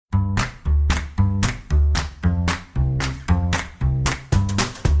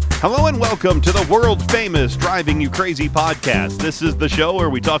Hello and welcome to the world-famous Driving You Crazy podcast. This is the show where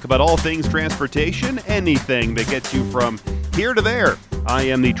we talk about all things transportation, anything that gets you from here to there. I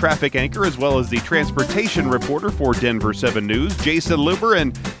am the traffic anchor as well as the transportation reporter for Denver 7 News, Jason Luber,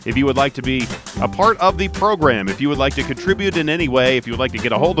 and if you would like to be a part of the program, if you would like to contribute in any way, if you would like to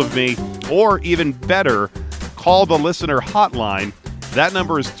get a hold of me, or even better, call the listener hotline, that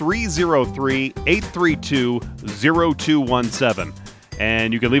number is 303-832-0217.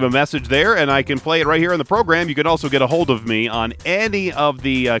 And you can leave a message there, and I can play it right here on the program. You can also get a hold of me on any of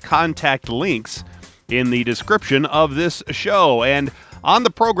the contact links in the description of this show. And on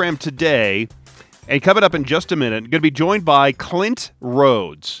the program today, and coming up in just a minute, I'm going to be joined by Clint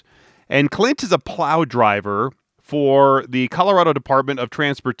Rhodes. And Clint is a plow driver for the Colorado Department of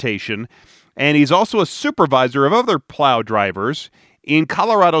Transportation, and he's also a supervisor of other plow drivers in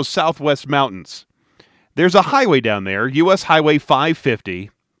Colorado's Southwest Mountains. There's a highway down there, U.S. Highway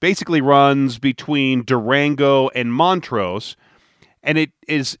 550, basically runs between Durango and Montrose, and it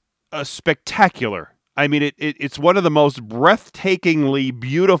is spectacular. I mean, it's one of the most breathtakingly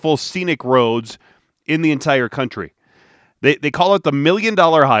beautiful scenic roads in the entire country. They call it the $1 Million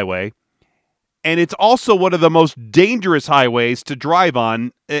Highway, and it's also one of the most dangerous highways to drive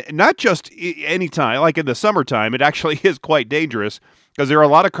on, not just any time, like in the summertime. It actually is quite dangerous because there are a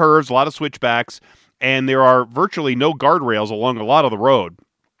lot of curves, a lot of switchbacks, and there are virtually no guardrails along a lot of the road.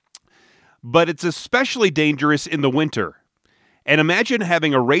 But it's especially dangerous in the winter. And imagine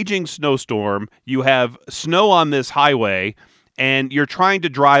having a raging snowstorm, you have snow on this highway, and you're trying to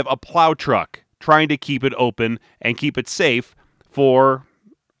drive a plow truck, trying to keep it open and keep it safe for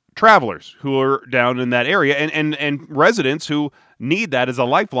travelers who are down in that area, and residents who need that as a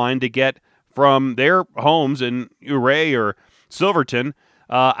lifeline to get from their homes in Ouray or Silverton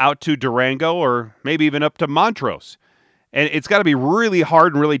out to Durango or maybe even up to Montrose. And it's got to be really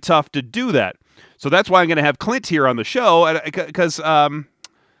hard and really tough to do that. So that's why I'm going to have Clint here on the show, because and I'm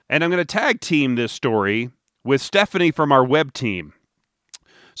going to tag team this story with Stephanie from our web team.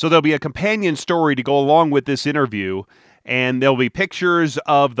 So there'll be a companion story to go along with this interview, and there'll be pictures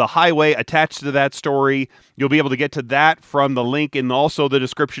of the highway attached to that story. You'll be able to get to that from the link in also the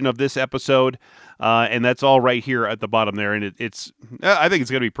description of this episode. And that's all right here at the bottom there. And I think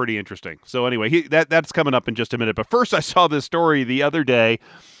it's going to be pretty interesting. So anyway, that's coming up in just a minute. But first, I saw this story the other day,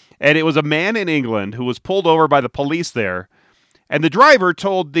 and it was a man in England who was pulled over by the police there. And the driver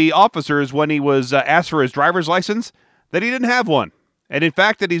told the officers when he was asked for his driver's license that he didn't have one. And in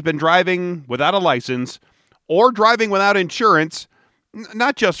fact, that he's been driving without a license or driving without insurance,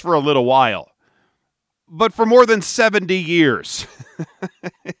 not just for a little while, but for more than 70 years.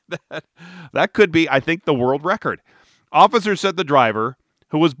 That could be, I think, the world record. Officers said the driver,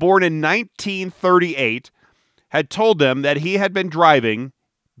 who was born in 1938, had told them that he had been driving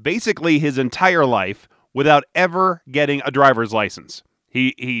basically his entire life without ever getting a driver's license.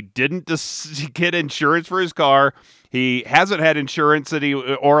 He didn't get insurance for his car. He hasn't had insurance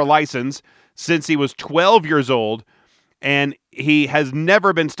or a license since he was 12 years old, and he has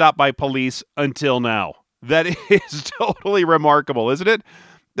never been stopped by police until now. That is totally remarkable, isn't it?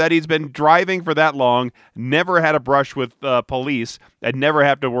 That he's been driving for that long, never had a brush with police, and never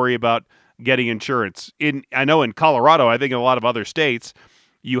have to worry about getting insurance. I know in Colorado, I think in a lot of other states,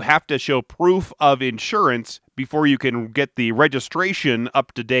 you have to show proof of insurance before you can get the registration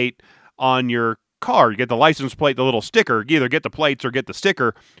up to date on your car. You get the license plate, the little sticker. You either get the plates or get the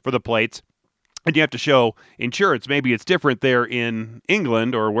sticker for the plates. And you have to show insurance. Maybe it's different there in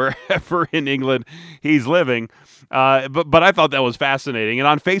England or wherever in England he's living. But I thought that was fascinating. And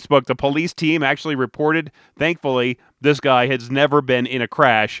on Facebook, the police team actually reported, thankfully, this guy has never been in a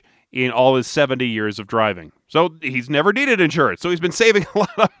crash in all his 70 years of driving. So he's never needed insurance. So he's been saving a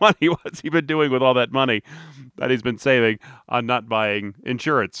lot of money. What's he been doing with all that money that he's been saving on not buying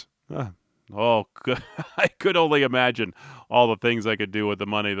insurance? I could only imagine all the things I could do with the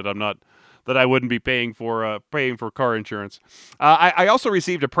money that I wouldn't be paying for car insurance. I also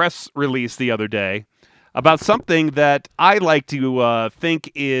received a press release the other day about something that I like to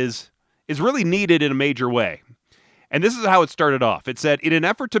think is really needed in a major way. And this is how it started off. It said, in an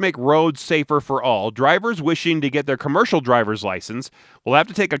effort to make roads safer for all, drivers wishing to get their commercial driver's license will have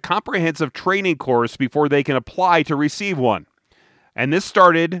to take a comprehensive training course before they can apply to receive one. And this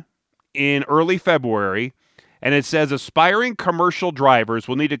started in early February. And it says aspiring commercial drivers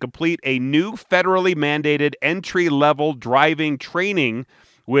will need to complete a new federally mandated entry-level driving training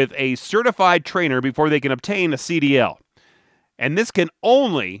with a certified trainer before they can obtain a CDL. And this can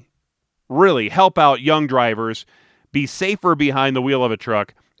only really help out young drivers be safer behind the wheel of a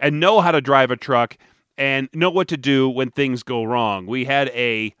truck and know how to drive a truck and know what to do when things go wrong. We had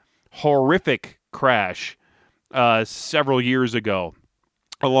a horrific crash several years ago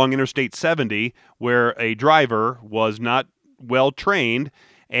along Interstate 70, where a driver was not well trained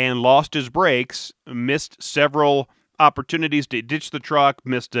and lost his brakes, missed several opportunities to ditch the truck,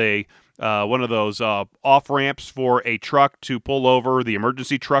 missed a one of those off ramps for a truck to pull over, the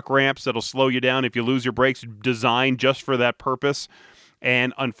emergency truck ramps that'll slow you down if you lose your brakes, designed just for that purpose.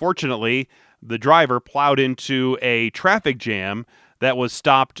 And unfortunately, the driver plowed into a traffic jam that was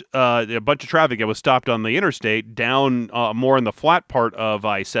stopped, a bunch of traffic that was stopped on the interstate down more in the flat part of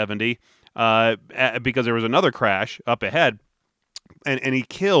I-70 because there was another crash up ahead, and he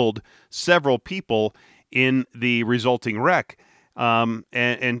killed several people in the resulting wreck.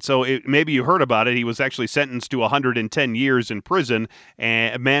 And so maybe you heard about it. He was actually sentenced to 110 years in prison,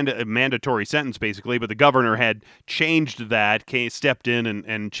 and a mandatory sentence basically, but the governor had changed that, stepped in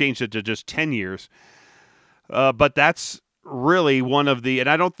and changed it to just 10 years. But that's really one of the, and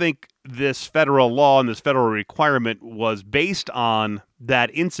I don't think this federal law and this federal requirement was based on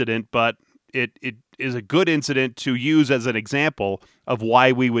that incident, but it is a good incident to use as an example of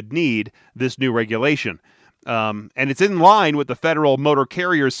why we would need this new regulation. And it's in line with the Federal Motor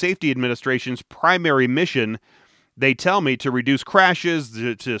Carrier Safety Administration's primary mission, they tell me, to reduce crashes,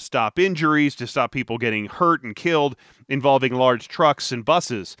 to stop injuries, to stop people getting hurt and killed involving large trucks and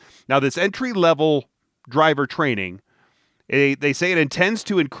buses. Now, this entry-level driver training, they say it intends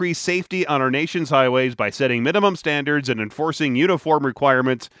to increase safety on our nation's highways by setting minimum standards and enforcing uniform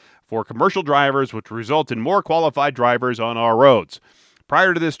requirements for commercial drivers, which result in more qualified drivers on our roads.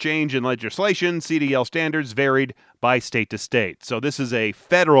 Prior to this change in legislation, CDL standards varied by state to state. So this is a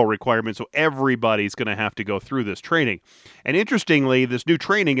federal requirement, so everybody's going to have to go through this training. And interestingly, this new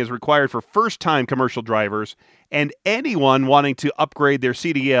training is required for first-time commercial drivers and anyone wanting to upgrade their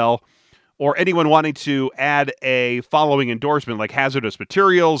CDL, or anyone wanting to add a following endorsement like hazardous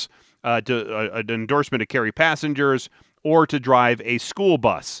materials, an endorsement to carry passengers, or to drive a school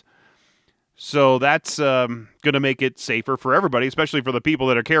bus. So that's going to make it safer for everybody, especially for the people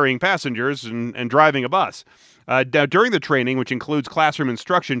that are carrying passengers and driving a bus. During the training, which includes classroom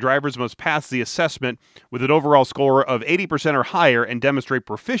instruction, drivers must pass the assessment with an overall score of 80% or higher and demonstrate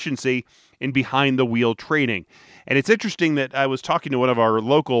proficiency in behind-the-wheel training. And it's interesting that I was talking to one of our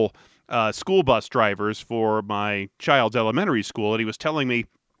local school bus drivers for my child's elementary school, and he was telling me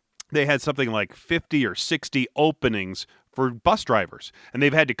they had something like 50 or 60 openings for bus drivers, and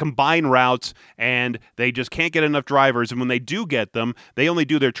they've had to combine routes, and they just can't get enough drivers. And when they do get them, they only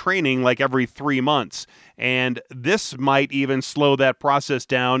do their training like every 3 months. And this might even slow that process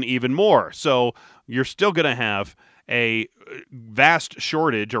down even more. So you're still going to have a vast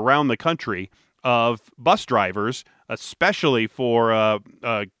shortage around the country of bus drivers, especially for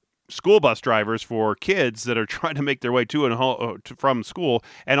school bus drivers for kids that are trying to make their way to and from school,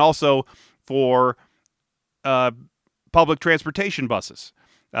 and also for public transportation buses.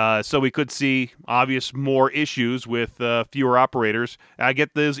 So we could see obvious more issues with fewer operators. I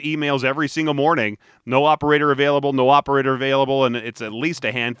get those emails every single morning. No operator available, no operator available, and it's at least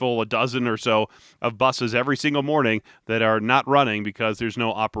a handful, a dozen or so of buses every single morning that are not running because there's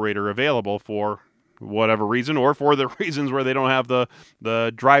no operator available for whatever reason, or for the reasons where they don't have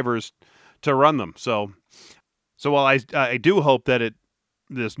the drivers to run them. So while I do hope that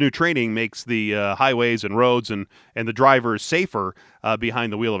this new training makes the highways and roads and the drivers safer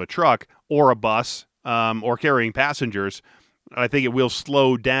behind the wheel of a truck or a bus or carrying passengers, I think it will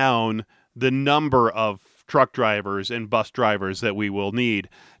slow down the number of truck drivers and bus drivers that we will need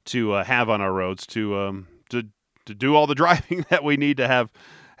to have on our roads to do all the driving that we need to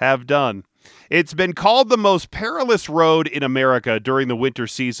have done. It's been called the most perilous road in America during the winter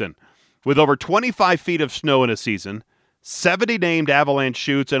season, with over 25 feet of snow in a season, 70 named avalanche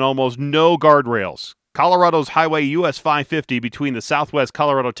chutes, and almost no guardrails. Colorado's Highway US 550 between the southwest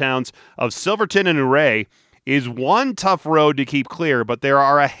Colorado towns of Silverton and Ouray is one tough road to keep clear, but there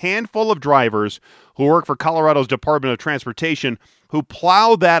are a handful of drivers who work for Colorado's Department of Transportation who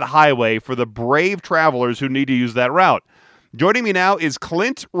plow that highway for the brave travelers who need to use that route. Joining me now is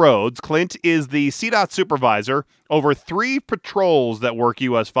Clint Rhodes. Clint is the CDOT supervisor over 3 patrols that work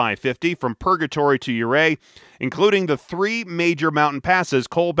US 550 from Purgatory to Ouray, including the 3 major mountain passes,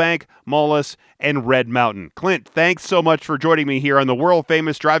 Coal Bank, Mullis, and Red Mountain. Clint, thanks so much for joining me here on the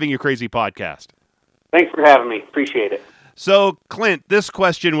world-famous Driving You Crazy podcast. Thanks for having me. Appreciate it. So, Clint, this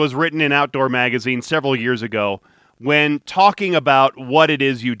question was written in Outdoor Magazine several years ago when talking about what it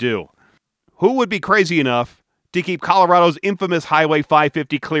is you do. Who would be crazy enough to keep Colorado's infamous Highway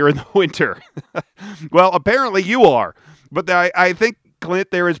 550 clear in the winter? Well, apparently you are. But I think,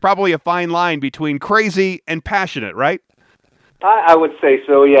 Clint, there is probably a fine line between crazy and passionate, right? I would say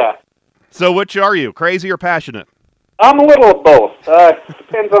so, yeah. So which are you, crazy or passionate? I'm a little of both.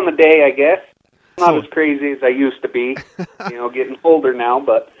 Depends on the day, I guess. Not So as crazy as I used to be. Getting older now,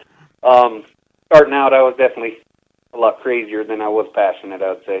 but starting out, I was definitely a lot crazier than I was passionate,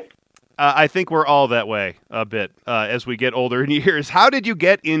 I would say. I think we're all that way a bit as we get older in years. How did you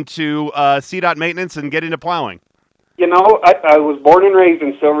get into CDOT maintenance and get into plowing? I was born and raised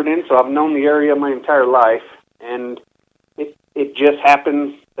in Silverton, so I've known the area my entire life, and it just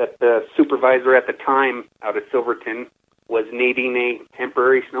happens that the supervisor at the time out of Silverton was needing a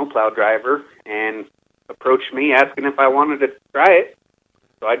temporary snowplow driver and approached me asking if I wanted to try it.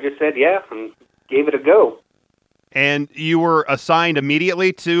 So I just said yeah and gave it a go. And you were assigned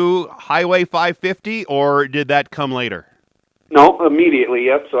immediately to Highway 550, or did that come later? No, immediately,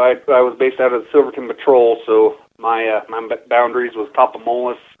 yep. So I was based out of the Silverton Patrol, so my boundaries was top of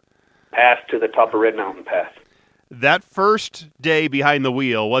Mullis Pass to the top of Red Mountain Pass. That first day behind the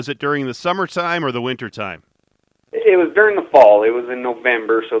wheel, was it during the summertime or the wintertime? It was during the fall. It was in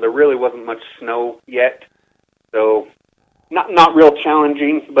November, so there really wasn't much snow yet. So not real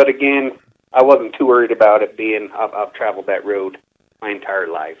challenging, but again, I wasn't too worried about it being I've traveled that road my entire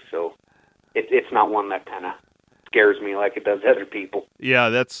life, so it's not one that kind of scares me like it does other people.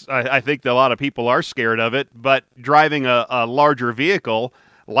 Yeah, I think that a lot of people are scared of it, but driving a larger vehicle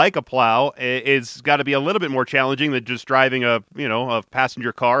like a plow is got to be a little bit more challenging than just driving a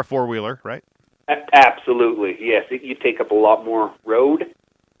passenger car, a four-wheeler, right? Absolutely, yes. You take up a lot more road.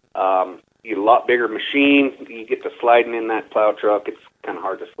 You get a lot bigger machine. You get to sliding in that plow truck. It's kind of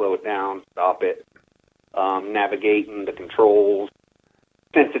hard to slow it down, stop it, navigating the controls.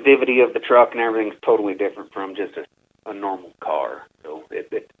 Sensitivity of the truck and everything's totally different from just a normal car. So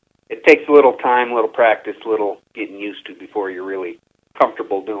it takes a little time, a little practice, a little getting used to before you're really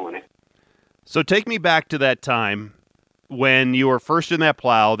comfortable doing it. So take me back to that time when you were first in that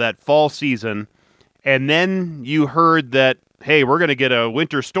plow, that fall season, and then you heard that, hey, we're going to get a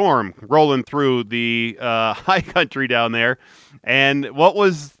winter storm rolling through the high country down there. And what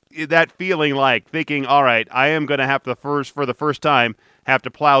was that feeling like, thinking, all right, I am going to have to for the first time, have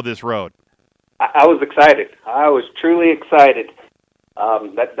to plow this road? I was excited. I was truly excited.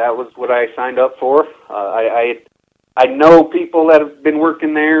 That was what I signed up for. I know people that have been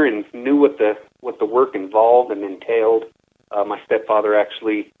working there and knew what the work involved and entailed. My stepfather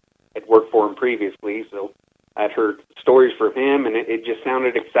actually had worked for him previously, so I'd heard stories from him, and it just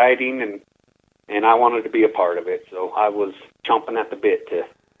sounded exciting, and I wanted to be a part of it. So I was chomping at the bit to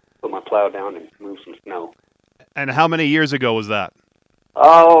put my plow down and move some snow. And how many years ago was that?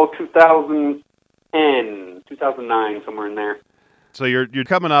 Oh, 2010, 2009, somewhere in there. So you're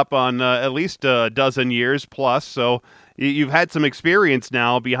coming up on at least a dozen years plus. So you've had some experience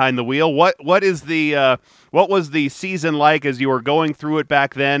now behind the wheel. What was the season like as you were going through it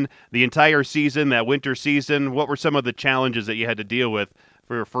back then? The entire season, that winter season. What were some of the challenges that you had to deal with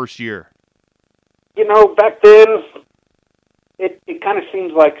for your first year? Back then, it kind of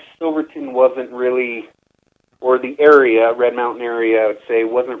seems like Silverton wasn't really, or the area, Red Mountain area, I would say,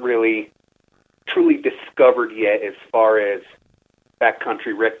 wasn't really truly discovered yet as far as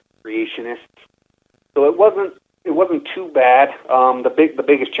backcountry recreationists. So it wasn't too bad. The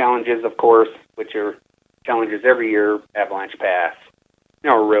biggest challenges, of course, which are challenges every year, Avalanche Pass,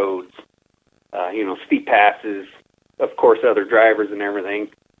 narrow roads, steep passes, of course, other drivers and everything.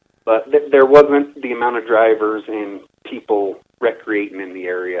 But there wasn't the amount of drivers and people recreating in the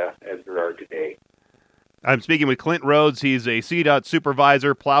area as there are today. I'm speaking with Clint Rhodes. He's a CDOT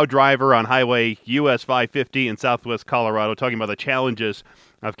supervisor, plow driver on Highway US 550 in southwest Colorado, talking about the challenges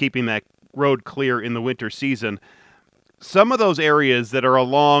of keeping that road clear in the winter season. Some of those areas that are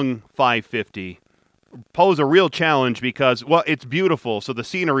along 550 pose a real challenge because, well, it's beautiful, so the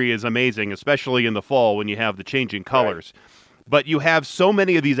scenery is amazing, especially in the fall when you have the changing colors. Right. But you have so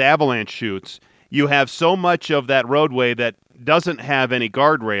many of these avalanche chutes. You have so much of that roadway that doesn't have any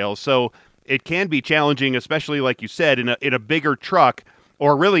guardrails, so it can be challenging, especially like you said, in a bigger truck,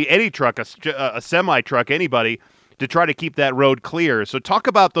 or really any truck, a semi-truck, anybody, to try to keep that road clear. So talk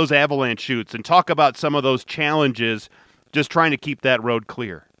about those avalanche chutes and talk about some of those challenges just trying to keep that road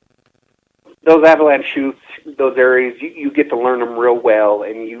clear. Those avalanche chutes, those areas, you get to learn them real well,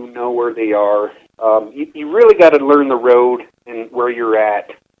 and you know where they are. You really got to learn the road and where you're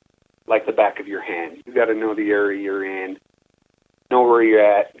at like the back of your hand. You got to know the area you're in, know where you're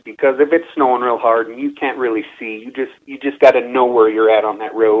at, because if it's snowing real hard and you can't really see, you just got to know where you're at on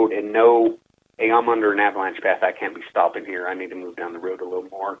that road and know, hey, I'm under an avalanche path. I can't be stopping here. I need to move down the road a little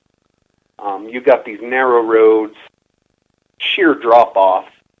more. You got these narrow roads, sheer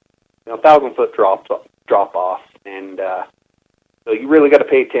drop-offs, 1,000-foot drop-off, and so you really got to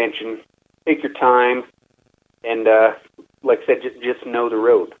pay attention. take your time, and like I said, just know the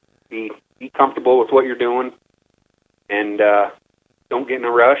road. Be comfortable with what you're doing, and don't get in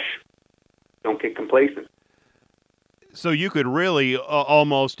a rush. Don't get complacent. So you could really,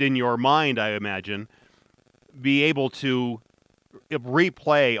 almost in your mind, I imagine, be able to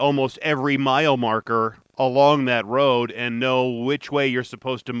replay almost every mile marker along that road and know which way you're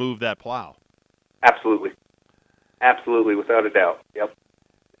supposed to move that plow. Absolutely. Absolutely, without a doubt. Yep.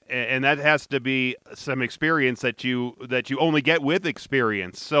 And that has to be some experience that you only get with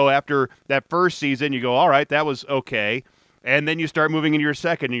experience. So after that first season, you go, all right, that was okay. And then you start moving into your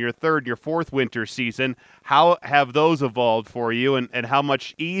second and your third and your fourth winter season. How have those evolved for you, and how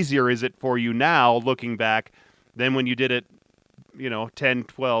much easier is it for you now, looking back, than when you did it, 10,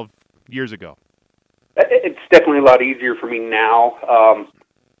 12 years ago? It's definitely a lot easier for me now.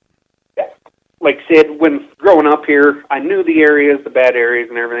 Like I said, when growing up here, I knew the areas, the bad areas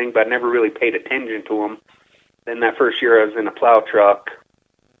and everything, but I never really paid attention to them. Then that first year I was in a plow truck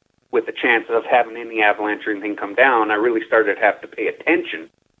with the chance of having any avalanche or anything come down, I really started to have to pay attention.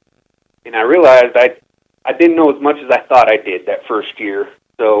 And I realized I didn't know as much as I thought I did that first year.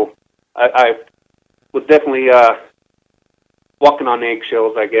 So I was definitely walking on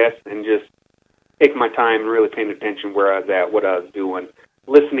eggshells, I guess, and just taking my time and really paying attention where I was at, what I was doing,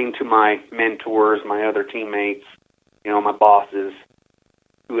 listening to my mentors, my other teammates, my bosses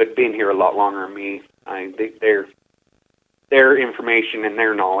who had been here a lot longer than me. Their information and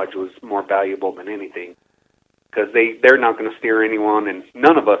their knowledge was more valuable than anything, because they're not going to steer anyone, and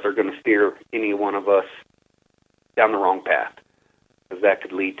none of us are going to steer any one of us down the wrong path, because that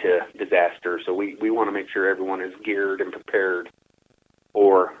could lead to disaster. So we want to make sure everyone is geared and prepared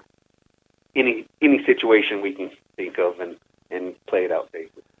for any situation we can think of and play it out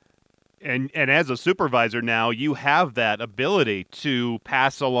safely. And as a supervisor now, you have that ability to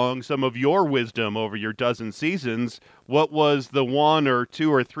pass along some of your wisdom over your dozen seasons. What was the one or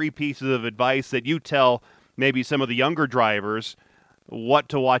two or three pieces of advice that you tell maybe some of the younger drivers what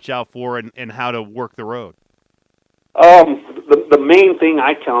to watch out for and how to work the road? The main thing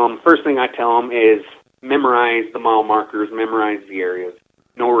I tell them, first thing I tell them is memorize the mile markers, memorize the areas,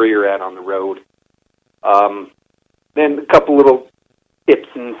 know where you're at on the road. Then a couple little tips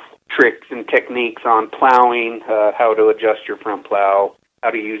and tricks and techniques on plowing, how to adjust your front plow, how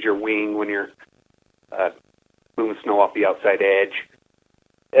to use your wing when you're moving snow off the outside edge,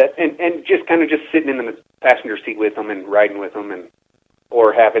 and just kind of just sitting in the passenger seat with them and riding with them,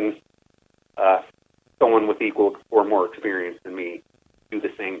 or having someone with equal or more experience than me do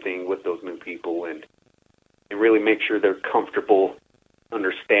the same thing with those new people, and really make sure they're comfortable,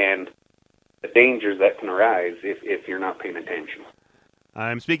 understand the dangers that can arise if you're not paying attention.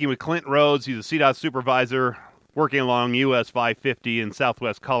 I'm speaking with Clint Rhodes. He's a CDOT supervisor working along US 550 in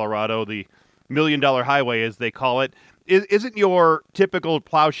southwest Colorado, the $1 Million Highway, as they call it. Isn't your typical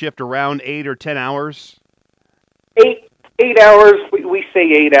plow shift around 8 or 10 hours? 8 hours. We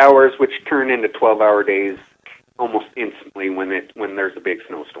say 8 hours, which turn into 12-hour days almost instantly when there's a big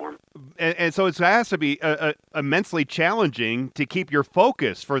snowstorm. And so it has to be immensely challenging to keep your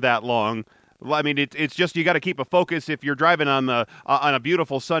focus for that long. I mean, it's just you got to keep a focus if you're driving on a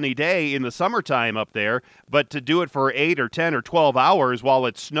beautiful sunny day in the summertime up there, but to do it for 8 or 10 or 12 hours while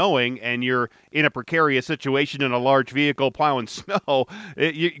it's snowing and you're in a precarious situation in a large vehicle plowing snow,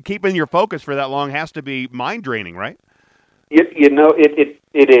 keeping your focus for that long has to be mind draining, right? It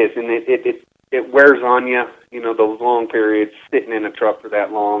is, and it wears on you. Those long periods sitting in a truck for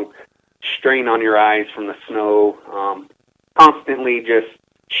that long, strain on your eyes from the snow, constantly just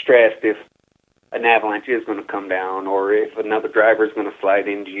stressed if an avalanche is going to come down, or if another driver is going to slide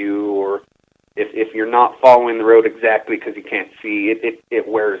into you, or if you're not following the road exactly because you can't see, it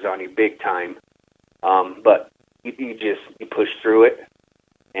wears on you big time. But you push through it,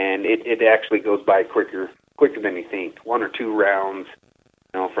 and it actually goes by quicker than you think. 1 or 2 rounds,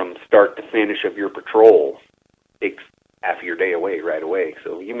 from start to finish of your patrol takes half of your day away right away.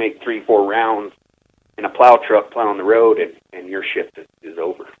 So you make 3-4 rounds in a plow truck plowing the road, and your shift is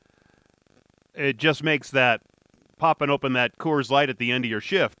over. It just makes that popping open that Coors Light at the end of your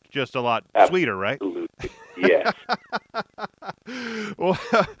shift just a lot sweeter, right? Absolutely, yes.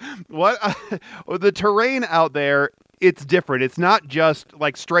 Well, the terrain out there, it's different. It's not just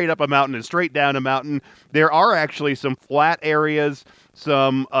like straight up a mountain and straight down a mountain. There are actually some flat areas,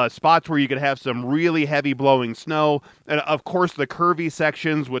 some spots where you could have some really heavy blowing snow, and of course the curvy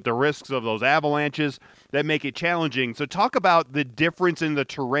sections with the risks of those avalanches that make it challenging. So talk about the difference in the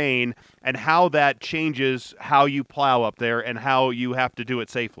terrain and how that changes how you plow up there and how you have to do it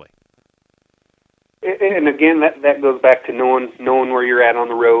safely. And again, that goes back to knowing where you're at on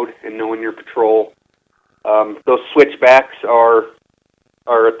the road and knowing your patrol. Those switchbacks are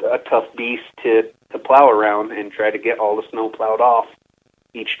a tough beast to plow around and try to get all the snow plowed off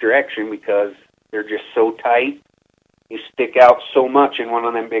each direction because they're just so tight. You stick out so much in one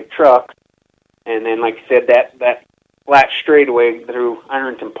of them big trucks, and then, like I said, that flat straightaway through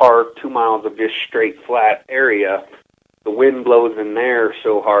Ironton Park, 2 miles of just straight flat area, the wind blows in there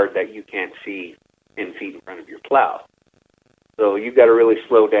so hard that you can't see 10 feet in front of your plow. So you got to really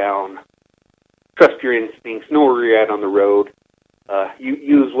slow down, trust your instincts, know where you're at on the road. You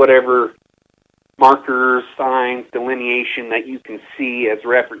use whatever markers, signs, delineation that you can see as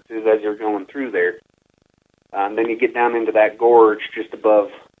references as you're going through there. Then you get down into that gorge just above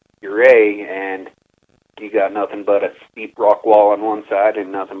your A, and you got nothing but a steep rock wall on one side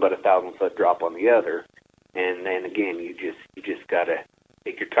and nothing but a 1,000-foot drop on the other. And then again, you just gotta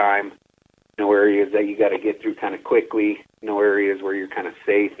take your time. Know areas that you got to get through kind of quickly. Know areas where you're kind of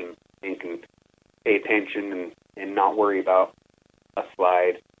safe and can pay attention and not worry about a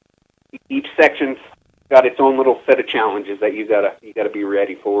slide. Each section's got its own little set of challenges that you gotta be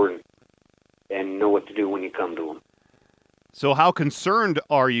ready for and know what to do when you come to them. So how concerned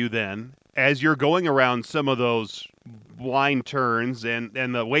are you then as you're going around some of those blind turns and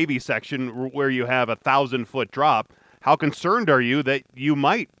the wavy section where you have 1,000-foot drop? How concerned are you that you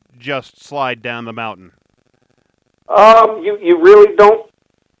might just slide down the mountain? You really don't.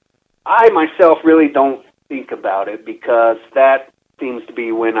 I myself really don't think about it because that seems to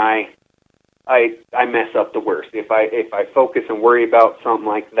be when I mess up the worst. If I focus and worry about something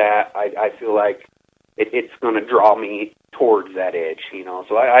like that, I feel like it's going to draw me towards that edge,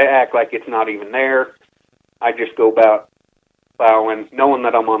 So I act like it's not even there. I just go about plowing, knowing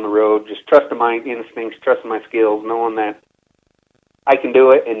that I'm on the road, just trusting my instincts, trusting my skills, knowing that I can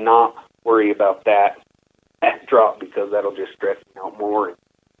do it and not worry about that drop because that'll just stress me out more,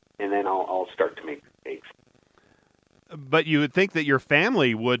 and then I'll start to make mistakes. But you would think that your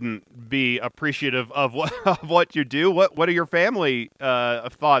family wouldn't be appreciative of what you do. What are your family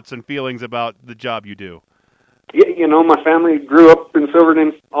thoughts and feelings about the job you do? Yeah, my family grew up in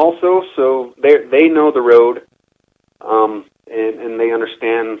Silverton also, so they know the road, and they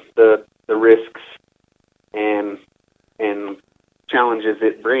understand the risks and challenges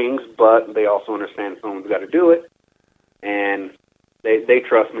it brings, but they also understand someone's got to do it, and they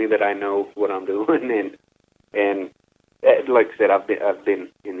trust me that I know what I'm doing, and like I said, I've been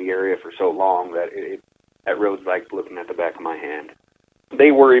in the area for so long that that road's like looking at the back of my hand.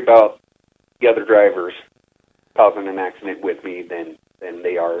 They worry about the other drivers causing an accident with me than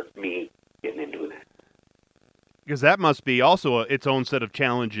they are me getting into it. Because that must be also its own set of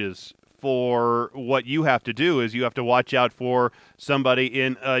challenges for what you have to do is you have to watch out for somebody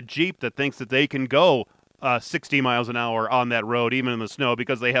in a Jeep that thinks that they can go 60 miles an hour on that road, even in the snow,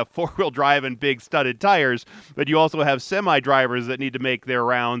 because they have four-wheel drive and big studded tires. But you also have semi-drivers that need to make their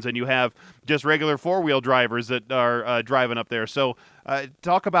rounds, and you have just regular four-wheel drivers that are driving up there. So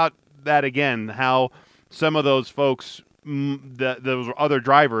talk about that again, how some of those folks, those other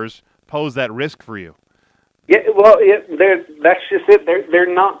drivers, pose that risk for you. Yeah, well, that's just it.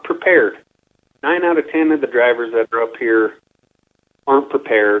 They're not prepared. 9 out of 10 of the drivers that are up here aren't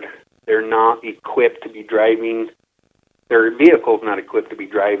prepared. They're not equipped to be driving. Their vehicle's not equipped to be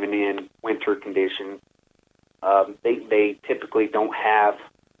driving in winter conditions. They typically don't have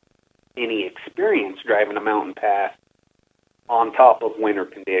any experience driving a mountain pass on top of winter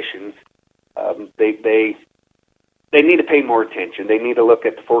conditions. They need to pay more attention. They need to look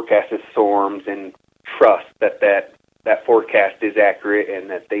at the forecasted storms and trust that forecast is accurate and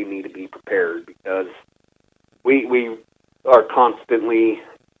that they need to be prepared, because we are constantly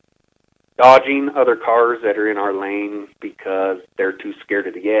dodging other cars that are in our lane because they're too scared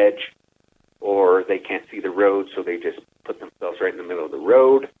of the edge or they can't see the road, so they just put themselves right in the middle of the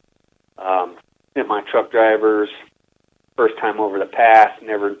road. Semi-truck drivers, first time over the pass,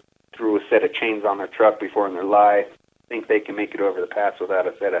 never threw a set of chains on their truck before in their life, think they can make it over the pass without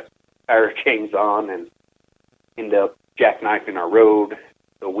a set of tire chains on and end up jackknifing our road.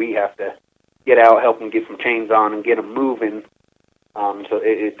 So we have to get out, help them get some chains on and get them moving, so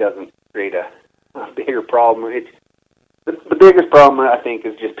it doesn't create a bigger problem. The biggest problem, I think,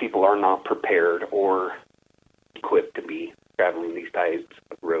 is just people are not prepared or equipped to be traveling these types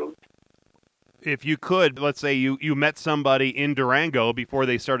of roads. If you could, let's say you met somebody in Durango before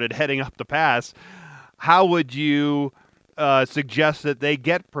they started heading up the pass, how would you suggest that they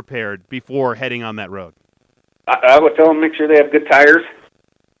get prepared before heading on that road? I would tell them make sure they have good tires,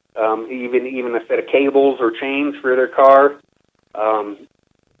 even a set of cables or chains for their car.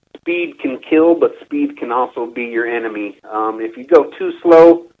 speed can kill, but speed can also be your enemy. If you go too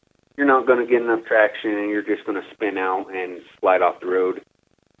slow, you're not going to get enough traction, and you're just going to spin out and slide off the road.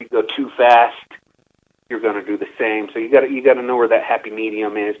 If you go too fast, you're going to do the same. So you got to know where that happy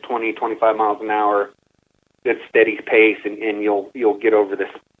medium is, 20, 25 miles an hour, good steady pace, and you'll get over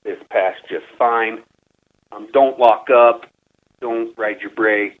this pass just fine. Don't lock up. Don't ride your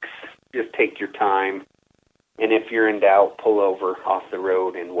brakes. Just take your time. And if you're in doubt, pull over off the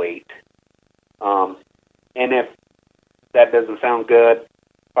road and wait. And if that doesn't sound good,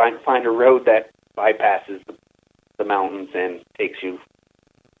 find a road that bypasses the mountains and takes you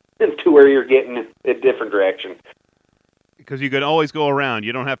to where you're getting a different direction. Because you can always go around.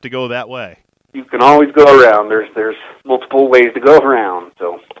 You don't have to go that way. You can always go around. There's multiple ways to go around.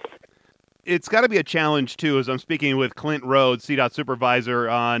 So it's got to be a challenge, too, as I'm speaking with Clint Rhodes, CDOT Supervisor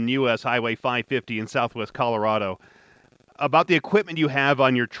on U.S. Highway 550 in southwest Colorado, about the equipment you have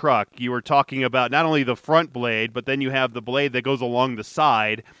on your truck. You were talking about not only the front blade, but then you have the blade that goes along the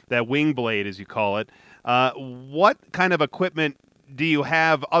side, that wing blade, as you call it. What kind of equipment do you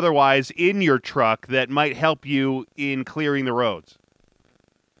have otherwise in your truck that might help you in clearing the roads?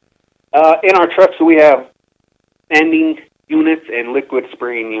 In our trucks, we have sanding units and liquid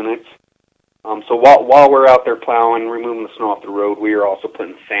spraying units. So while we're out there plowing, removing the snow off the road, we are also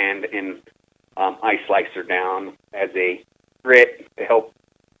putting sand and ice slicer down as a grit to help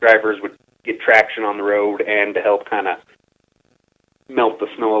drivers get traction on the road and to help kind of melt the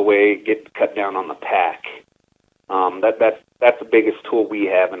snow away, get cut down on the pack. That's the biggest tool we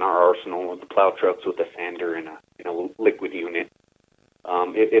have in our arsenal with the plow trucks, with a sander and a liquid unit.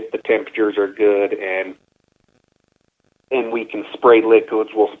 If the temperatures are good and we can spray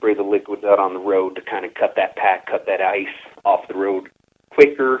liquids, we'll spray the liquids out on the road to kind of cut that pack, cut that ice off the road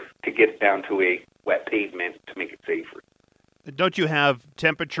quicker to get down to a wet pavement to make it safer. Don't you have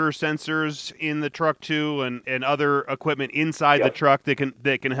temperature sensors in the truck too, and other equipment inside the truck that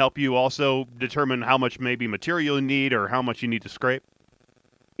can help you also determine how much maybe material you need or how much you need to scrape?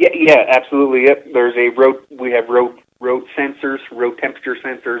 Yeah, absolutely. Yep. We have road sensors, road temperature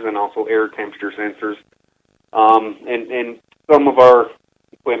sensors, and also air temperature sensors. And some of our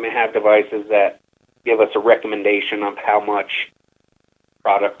equipment have devices that give us a recommendation of how much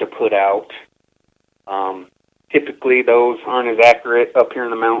product to put out. Typically, those aren't as accurate up here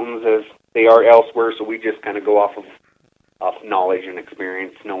in the mountains as they are elsewhere, so we just kind of go off knowledge and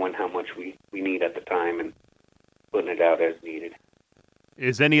experience, knowing how much we need at the time and putting it out as needed.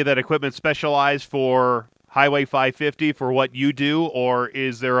 Is any of that equipment specialized for Highway 550 for what you do, or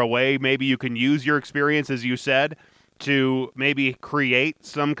is there a way maybe you can use your experience, as you said, to maybe create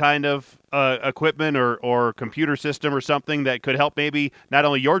some kind of equipment or computer system or something that could help maybe not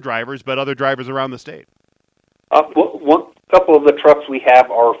only your drivers but other drivers around the state? One couple of the trucks we have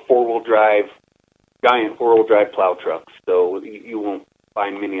are giant four-wheel drive plow trucks, so you won't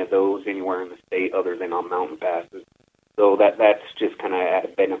find many of those anywhere in the state other than on mountain passes. So that's just kind of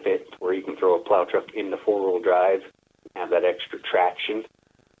added benefit where you can throw a plow truck into four-wheel drive and have that extra traction.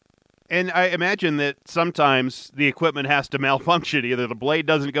 And I imagine that sometimes the equipment has to malfunction. Either the blade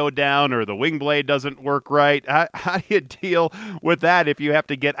doesn't go down or the wing blade doesn't work right. How do you deal with that if you have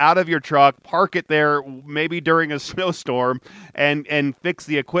to get out of your truck, park it there maybe during a snowstorm, and fix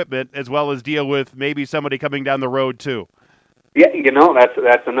the equipment as well as deal with maybe somebody coming down the road too? Yeah,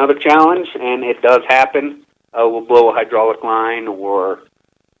 that's another challenge, and it does happen. We'll blow a hydraulic line or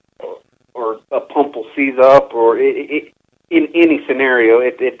a pump will seize up, or in any scenario,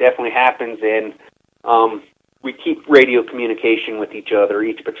 it definitely happens, and we keep radio communication with each other,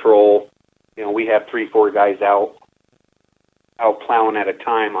 each patrol. We have 3-4 guys out plowing at a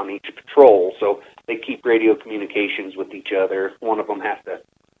time on each patrol, so they keep radio communications with each other. One of them has to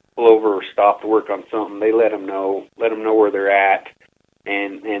pull over or stop to work on something. They let them know where they're at,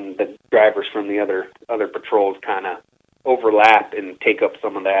 and the drivers from the other patrols kind of overlap and take up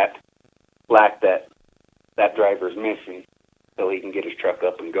some of that slack that driver's missing, so he can get his truck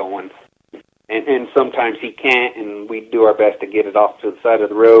up and going. And sometimes he can't, and we do our best to get it off to the side of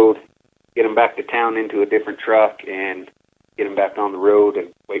the road, get him back to town into a different truck, and get him back on the road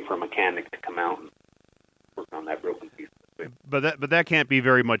and wait for a mechanic to come out and work on that broken piece. But that can't be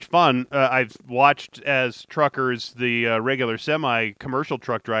very much fun. I've watched as truckers, the regular semi-commercial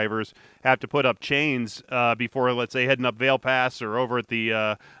truck drivers have to put up chains before, let's say, heading up Vail Pass or over at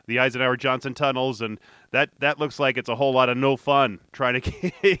the Eisenhower-Johnson tunnels, and that looks like it's a whole lot of no fun trying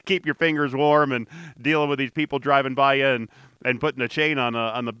to keep your fingers warm and dealing with these people driving by you and putting a chain on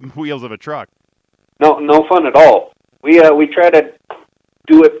the wheels of a truck. No fun at all. We try to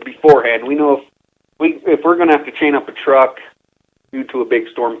do it beforehand. We know if we're going to have to chain up a truck due to a big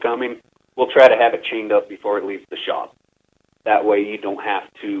storm coming, we'll try to have it chained up before it leaves the shop. That way you don't have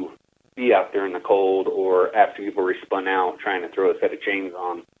to be out there in the cold or after you've already spun out trying to throw a set of chains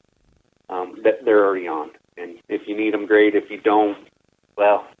on. That they're already on. And if you need them, great. If you don't,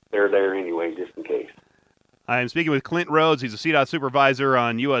 well, they're there anyway, just in case. I'm speaking with Clint Rhodes. He's a CDOT supervisor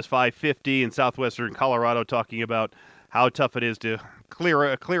on US 550 in southwestern Colorado, talking about how tough it is to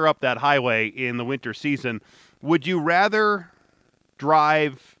clear up that highway in the winter season. Would you rather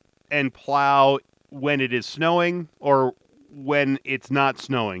drive and plow when it is snowing or when it's not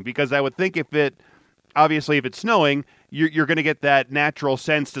snowing? Because I would think if it's snowing, you're going to get that natural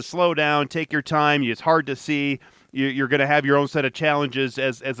sense to slow down, take your time. It's hard to see. You're going to have your own set of challenges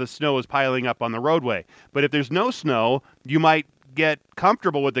as the snow is piling up on the roadway. But if there's no snow, you might get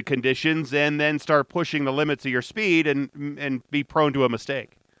comfortable with the conditions and then start pushing the limits of your speed and be prone to a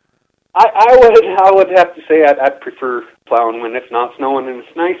mistake. I would have to say I'd prefer plowing when it's not snowing and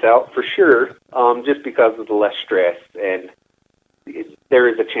it's nice out for sure, just because of the less stress. And there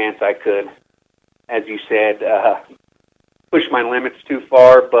is a chance I could, as you said, push my limits too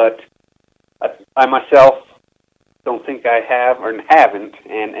far, but I myself don't think I have or haven't,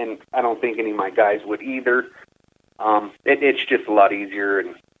 and I don't think any of my guys would either. It's just a lot easier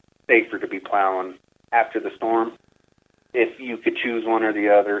and safer to be plowing after the storm. If you could choose one or the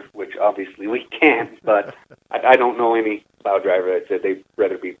other, which obviously we can't, but I don't know any plow driver that said they'd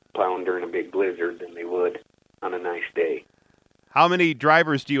rather be plowing during a big blizzard than they would on a nice day. How many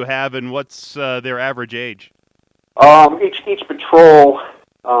drivers do you have, and what's their average age? Each patrol,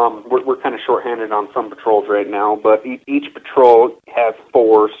 we're kind of shorthanded on some patrols right now, but each patrol has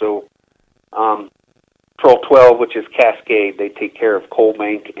 4. So Patrol 12, which is Cascade, they take care of Coal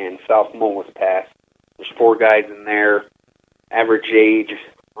Bank and South Mullis Pass. There's 4 guys in there. Average age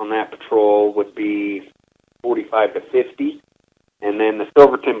on that patrol would be 45 to 50. And then the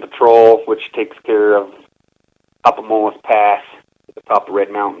Silverton Patrol, which takes care of top of Mullis Pass, at the top of Red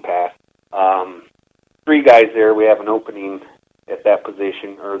Mountain Pass. 3 guys there. We have an opening at that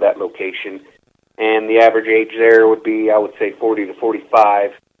position or that location. And the average age there would be, I would say, 40 to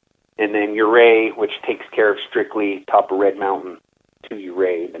 45. And then Ouray, which takes care of strictly top of Red Mountain to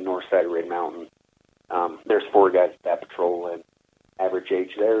Ouray, the north side of Red Mountain. There's 4 guys at that patrol, and average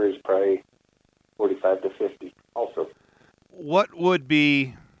age there is probably 45 to 50 also. What would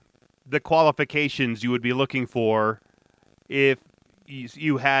be the qualifications you would be looking for if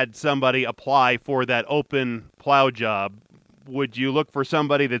you had somebody apply for that open plow job? Would you look for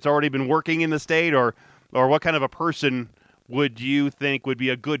somebody that's already been working in the state, or what kind of a person would you think would be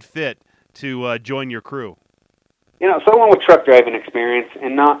a good fit to join your crew? Someone with truck driving experience,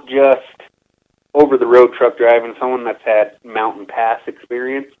 and not just over-the-road truck driving, someone that's had mountain pass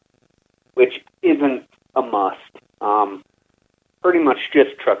experience, which isn't a must. Pretty much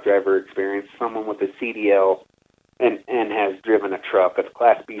just truck driver experience, someone with a CDL and has driven a truck, a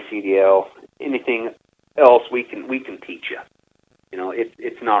Class B CDL. Anything else we can teach you.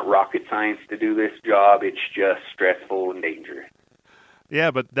 It's not rocket science to do this job. It's just stressful and dangerous. Yeah,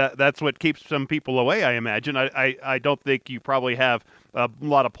 but that's what keeps some people away, I imagine. I don't think you probably have a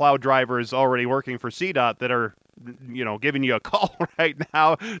lot of plow drivers already working for CDOT that are, giving you a call right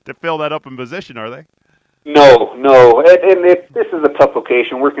now to fill that open position, are they? No. And this is a tough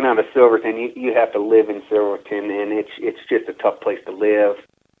location. Working out of Silverton, you have to live in Silverton, and it's just a tough place to live.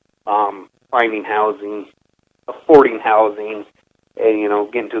 Finding housing, affording housing,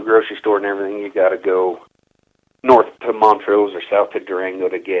 and, getting to a grocery store and everything, you got to go north to Montrose or south to Durango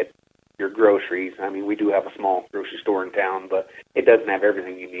to get your groceries. I mean, we do have a small grocery store in town, but it doesn't have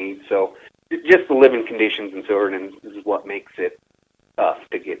everything you need. So just the living conditions in Silverton is what makes it tough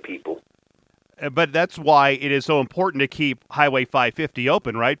to get people. But that's why it is so important to keep Highway 550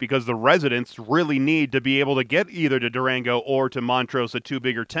 open, right? Because the residents really need to be able to get either to Durango or to Montrose, the 2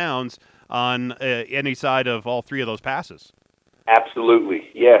 bigger towns, on any side of all 3 of those passes. Absolutely,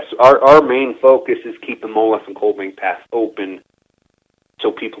 yes. Our main focus is keeping Mullis and Coal Bank Pass open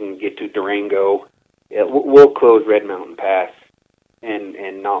so people can get to Durango. We'll close Red Mountain Pass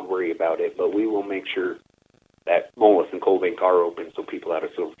and not worry about it, but we will make sure that Mullis and Coal Bank are open so people out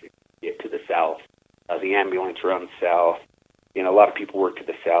of Silverton get to the south. The ambulance runs south. A lot of people work to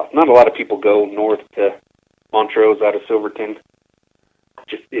the south. Not a lot of people go north to Montrose out of Silverton.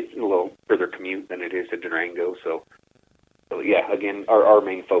 It's a little further commute than it is to Durango, so yeah, again, our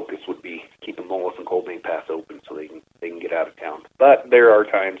main focus would be keeping Mullis and Coal Bank Pass open so they can get out of town. But there are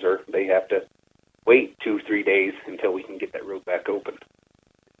times where they have to wait 2-3 days until we can get that road back open.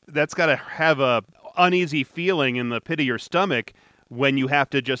 That's got to have a uneasy feeling in the pit of your stomach when you have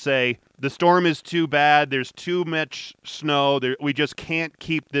to just say, the storm is too bad, there's too much snow, we just can't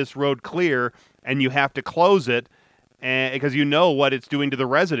keep this road clear, and you have to close it, and because you know what it's doing to the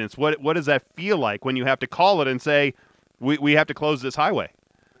residents. What does that feel like when you have to call it and say, we have to close this highway?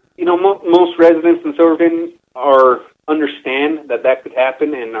 Most residents in Silverton understand that could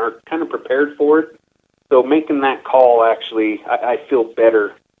happen and are kind of prepared for it. So making that call, actually, I feel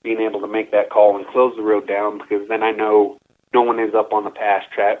better being able to make that call and close the road down, because then I know no one is up on the pass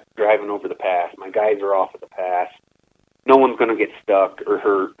driving over the pass. My guys are off at the pass. No one's going to get stuck or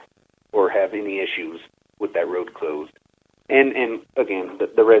hurt or have any issues with that road closed. And again,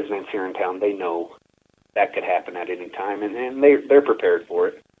 the residents here in town, they know that could happen at any time, and they're prepared for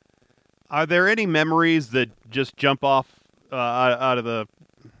it. Are there any memories that just jump off out of the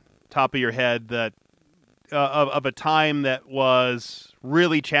top of your head that of a time that was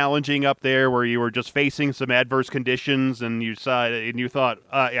really challenging up there, where you were just facing some adverse conditions and you thought,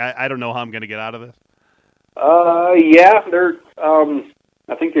 I don't know how I'm going to get out of this? Yeah,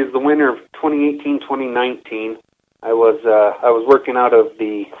 I think it was the winter of 2018, 2019. I was working out of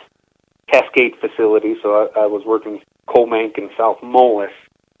the Cascade facility, so I was working Coalbank and South Molis,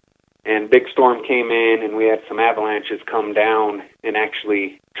 and big storm came in, and we had some avalanches come down and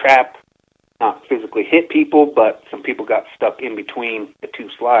actually not physically hit people, but some people got stuck in between the two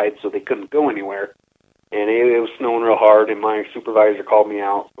slides, so they couldn't go anywhere. And it was snowing real hard, and my supervisor called me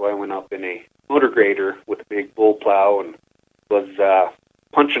out, so I went up in a motor grader with a big bull plow and was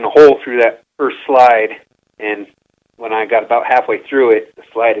punching a hole through that first slide. And when I got about halfway through it, the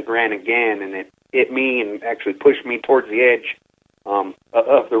slide had ran again, and it hit me and actually pushed me towards the edge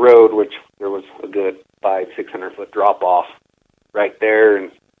of the road, which there was a good 500-600 foot drop off right there,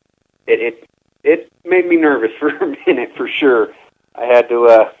 and it made me nervous for a minute for sure. I had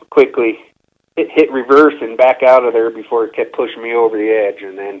to quickly hit reverse and back out of there before it kept pushing me over the edge,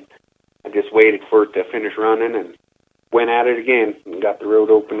 and then I just waited for it to finish running and went at it again and got the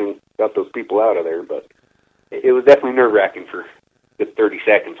road open and got those people out of there. But it was definitely nerve-wracking for a good 30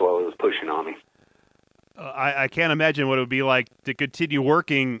 seconds while it was pushing on me. I can't imagine what it would be like to continue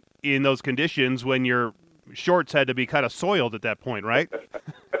working in those conditions when your shorts had to be kind of soiled at that point, right?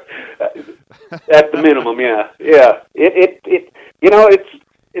 At the minimum, yeah.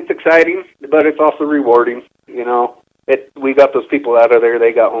 It's exciting, but it's also rewarding. We got those people out of there;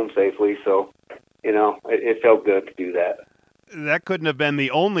 they got home safely, so it felt good to do that. That couldn't have been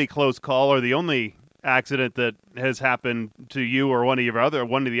the only close call or the only accident that has happened to you or one of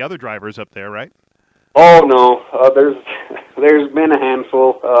the other drivers up there, right? Oh no, there's been a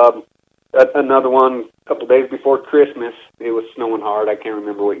handful. Another one a couple days before Christmas. It was snowing hard. I can't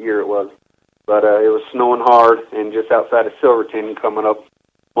remember what year it was, but it was snowing hard, and just outside of Silverton, coming up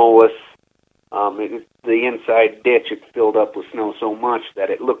Molis, the inside ditch had filled up with snow so much that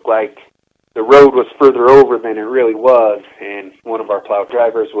it looked like the road was further over than it really was, and one of our plow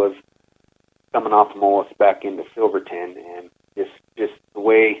drivers was coming off Molis back into Silverton, and just the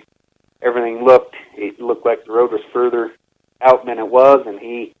way everything looked, it looked like the road was further out than it was, and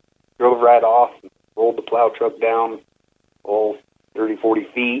he drove right off and rolled the plow truck down 30, 40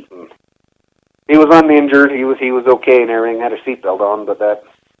 feet, and he was uninjured. He was okay and everything, had a seatbelt on, but that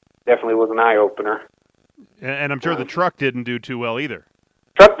definitely was an eye-opener. And I'm sure the truck didn't do too well either.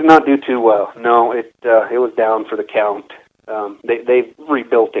 Truck did not do too well. No, it was down for the count. They've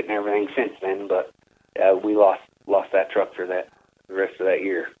rebuilt it and everything since then, but we lost that truck for the rest of that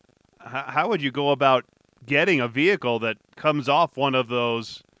year. How would you go about getting a vehicle that comes off one of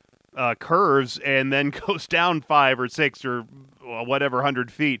those curves and then goes down 5 or 6 or whatever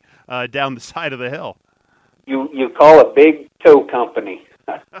 100 feet down the side of the hill? You call a big tow company.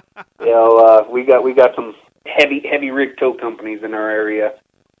 We got some heavy rig tow companies in our area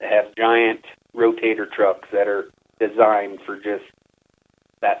that have giant rotator trucks that are designed for just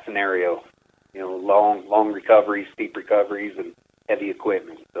that scenario. Long recoveries, steep recoveries, and heavy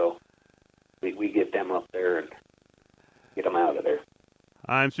equipment. So we get them up there and get them out of there.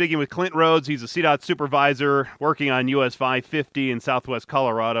 I'm speaking with Clint Rhodes. He's a CDOT supervisor working on US 550 in southwest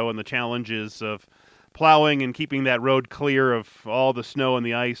Colorado and the challenges of plowing and keeping that road clear of all the snow and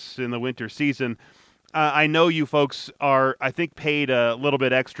the ice in the winter season. I know you folks are, I think, paid a little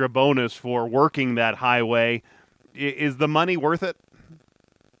bit extra bonus for working that highway. Is the money worth it?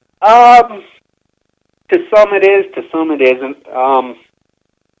 To some it is, to some it isn't.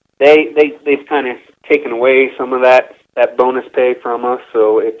 They've kind of taken away some of that bonus pay from us,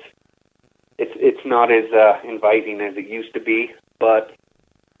 so it's not as inviting as it used to be. But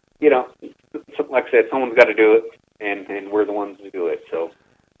like I said, someone's got to do it, and we're the ones who do it.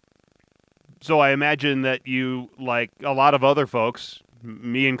 So I imagine that you, like a lot of other folks,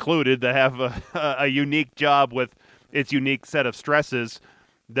 me included, that have a unique job with its unique set of stresses,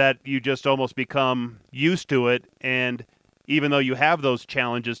 that you just almost become used to it. And even though you have those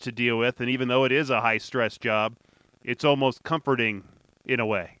challenges to deal with, and even though it is a high-stress job, it's almost comforting in a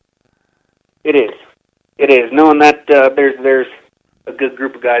way. It is. It is. Knowing that there's a good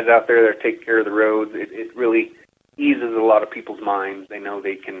group of guys out there that take care of the roads, it really eases a lot of people's minds. They know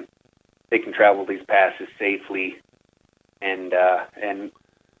they can travel these passes safely, and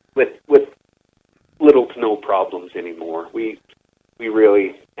with little to no problems anymore. We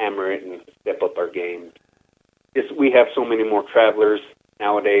really hammer it and step up our game. We have so many more travelers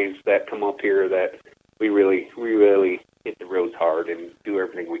nowadays that come up here that we really hit the roads hard and do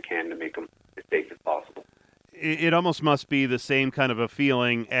everything we can to make them as safe as possible. It almost must be the same kind of a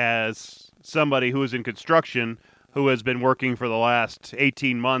feeling as somebody who is in construction, who has been working for the last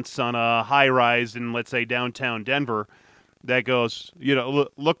 18 months on a high-rise in, let's say, downtown Denver, that goes,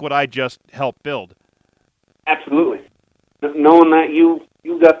 look what I just helped build. Absolutely. Knowing that you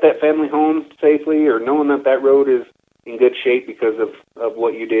got that family home safely, or knowing that road is in good shape because of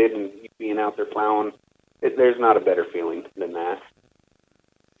what you did and being out there plowing, there's not a better feeling than that.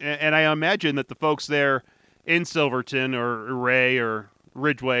 And I imagine that the folks there in Silverton or Ray or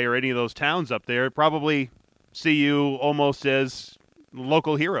Ridgeway or any of those towns up there probably see you almost as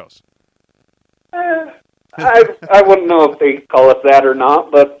local heroes. I wouldn't know if they call us that or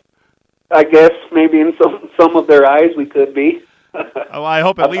not, but I guess maybe in some of their eyes we could be. Oh, I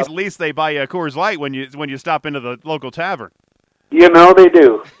hope at least they buy you a Coors Light when you stop into the local tavern. They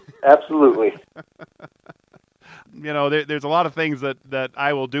do. Absolutely. There's a lot of things that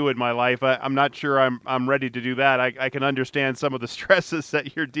I will do in my life. I'm not sure I'm ready to do that. I can understand some of the stresses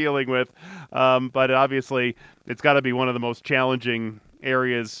that you're dealing with, but obviously it's got to be one of the most challenging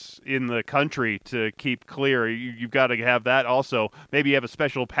areas in the country to keep clear. You've got to have that also. Maybe you have a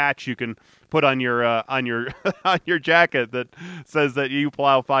special patch you can put on your on your jacket that says that you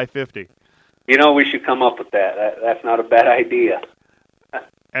plow 550. We should come up with that. That's not a bad idea.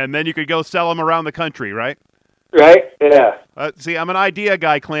 And then you could go sell them around the country, right? Right? Yeah. See, I'm an idea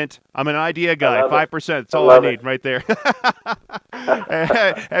guy, Clint. I'm an idea guy. 5%. That's all I need right there.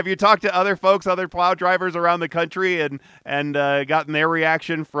 Have you talked to other folks, other plow drivers around the country, and gotten their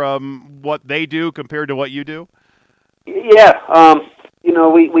reaction from what they do compared to what you do? Yeah.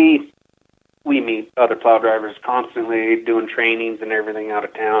 We meet other plow drivers constantly doing trainings and everything out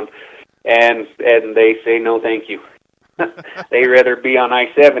of town, and they say no, thank you. They rather be on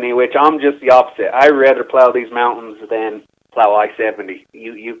I-70, which I'm just the opposite. I rather plow these mountains than plow I-70.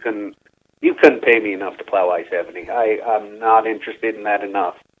 You couldn't pay me enough to plow I-70. I'm not interested in that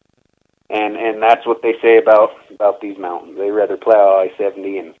enough. And that's what they say about these mountains. They rather plow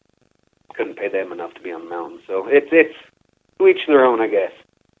I-70 and couldn't pay them enough to be on the mountain. So it's to each their own, I guess.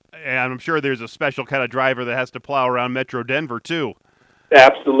 And I'm sure there's a special kind of driver that has to plow around Metro Denver too.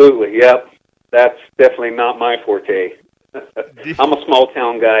 Absolutely, yep. That's definitely not my forte. I'm a small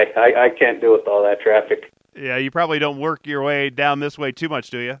town guy. I can't deal with all that traffic. Yeah, you probably don't work your way down this way too much,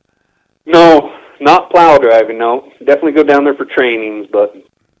 do you? No, not plow driving, no. Definitely go down there for trainings, but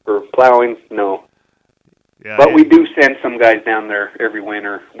for plowing, no. Yeah, but we do send some guys down there every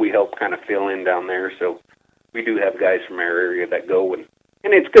winter. We help kind of fill in down there, so we do have guys from our area that go, and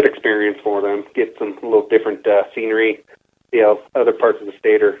it's good experience for them. Get some little different scenery. Other parts of the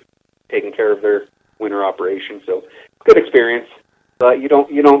state are taking care of their winter operation, so good experience. But you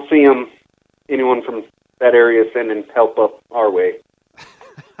don't see anyone from that area sending help up our way.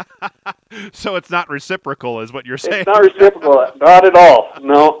 So it's not reciprocal, is what you're saying? It's not reciprocal, not at all.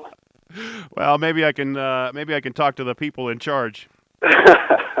 No. Well, maybe I can talk to the people in charge.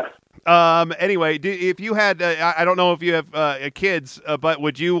 Anyway, if you had, I don't know if you have kids, but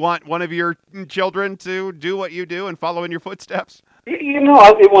would you want one of your children to do what you do and follow in your footsteps?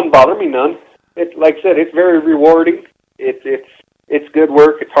 It wouldn't bother me none. Like I said, it's very rewarding. It's good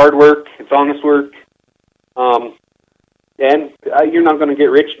work. It's hard work. It's honest work. And you're not going to get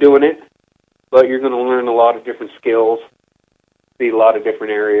rich doing it, but you're going to learn a lot of different skills, see a lot of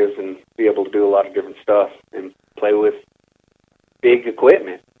different areas, and be able to do a lot of different stuff and play with big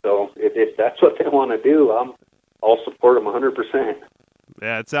equipment. So if that's what they want to do, I'll support them 100%.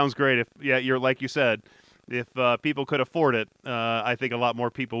 Yeah, it sounds great. You're like you said, if people could afford it, I think a lot more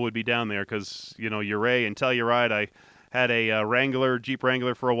people would be down there because, Ouray and Telluride, I had a Jeep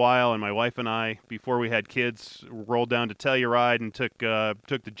Wrangler for a while, and my wife and I, before we had kids, rolled down to Telluride and took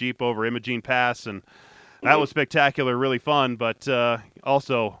the Jeep over Imogene Pass, and that was spectacular, really fun, but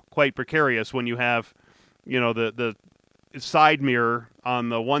also quite precarious when you have, the side mirror on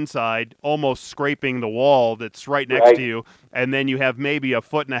the one side, almost scraping the wall that's right next to you, and then you have maybe a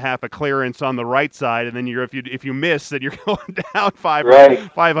foot and a half of clearance on the right side, and then if you miss, then you're going down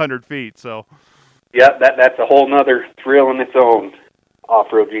 500 feet. So, yeah, that's a whole nother thrill in its own,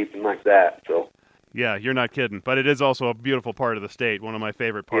 off-road jeeping like that. So, yeah, you're not kidding. But it is also a beautiful part of the state, one of my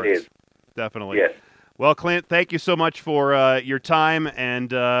favorite parts. It is. Definitely. Yes. Well, Clint, thank you so much for your time and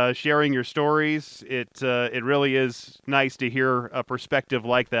sharing your stories. It really is nice to hear a perspective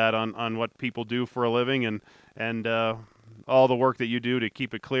like that on what people do for a living and all the work that you do to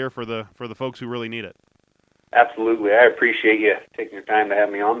keep it clear for the folks who really need it. Absolutely. I appreciate you taking your time to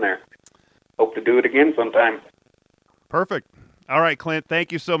have me on there. Hope to do it again sometime. Perfect. All right, Clint,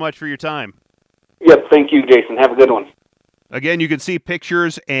 thank you so much for your time. Yep, thank you, Jason. Have a good one. Again, you can see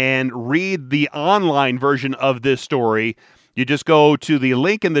pictures and read the online version of this story. You just go to the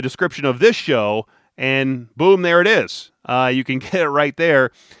link in the description of this show, and boom, there it is. You can get it right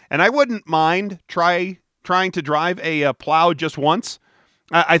there. And I wouldn't mind trying to drive a plow just once.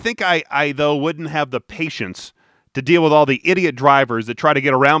 I think I, though, wouldn't have the patience to deal with all the idiot drivers that try to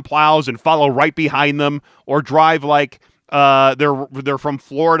get around plows and follow right behind them, or drive like they're from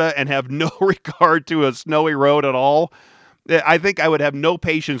Florida and have no regard to a snowy road at all. I think I would have no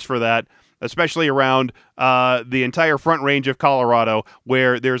patience for that, especially around the entire Front Range of Colorado,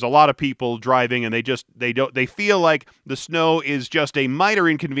 where there's a lot of people driving, and they feel like the snow is just a minor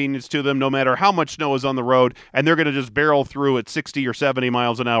inconvenience to them, no matter how much snow is on the road, and they're going to just barrel through at 60 or 70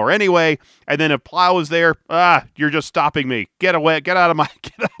 miles an hour anyway. And then if plow is there, you're just stopping me. Get away! Get out of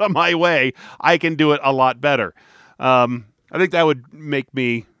my way! I can do it a lot better. I think that would make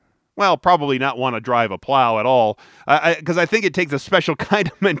me, well, probably not want to drive a plow at all, because I think it takes a special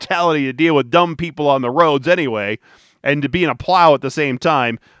kind of mentality to deal with dumb people on the roads anyway, and to be in a plow at the same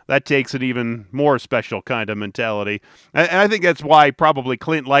time, that takes an even more special kind of mentality. And I think that's why probably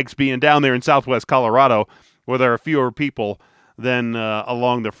Clint likes being down there in southwest Colorado, where there are fewer people than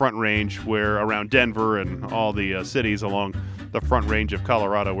along the Front Range, where around Denver and all the cities along the Front Range of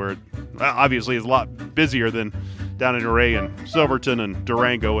Colorado, where it obviously is a lot busier than down in Ouray and Silverton and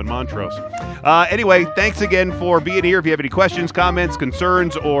Durango and Montrose. Anyway, thanks again for being here. If you have any questions, comments,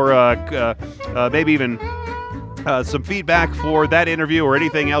 concerns, or maybe even some feedback for that interview or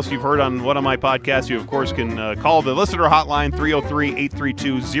anything else you've heard on one of my podcasts, you, of course, can call the listener hotline,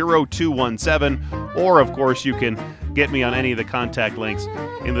 303-832-0217, or, of course, you can get me on any of the contact links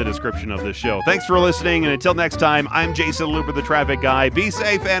in the description of this show. Thanks for listening, and until next time, I'm Jason Looper, the traffic guy. Be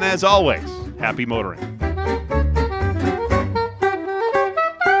safe, and as always, happy motoring.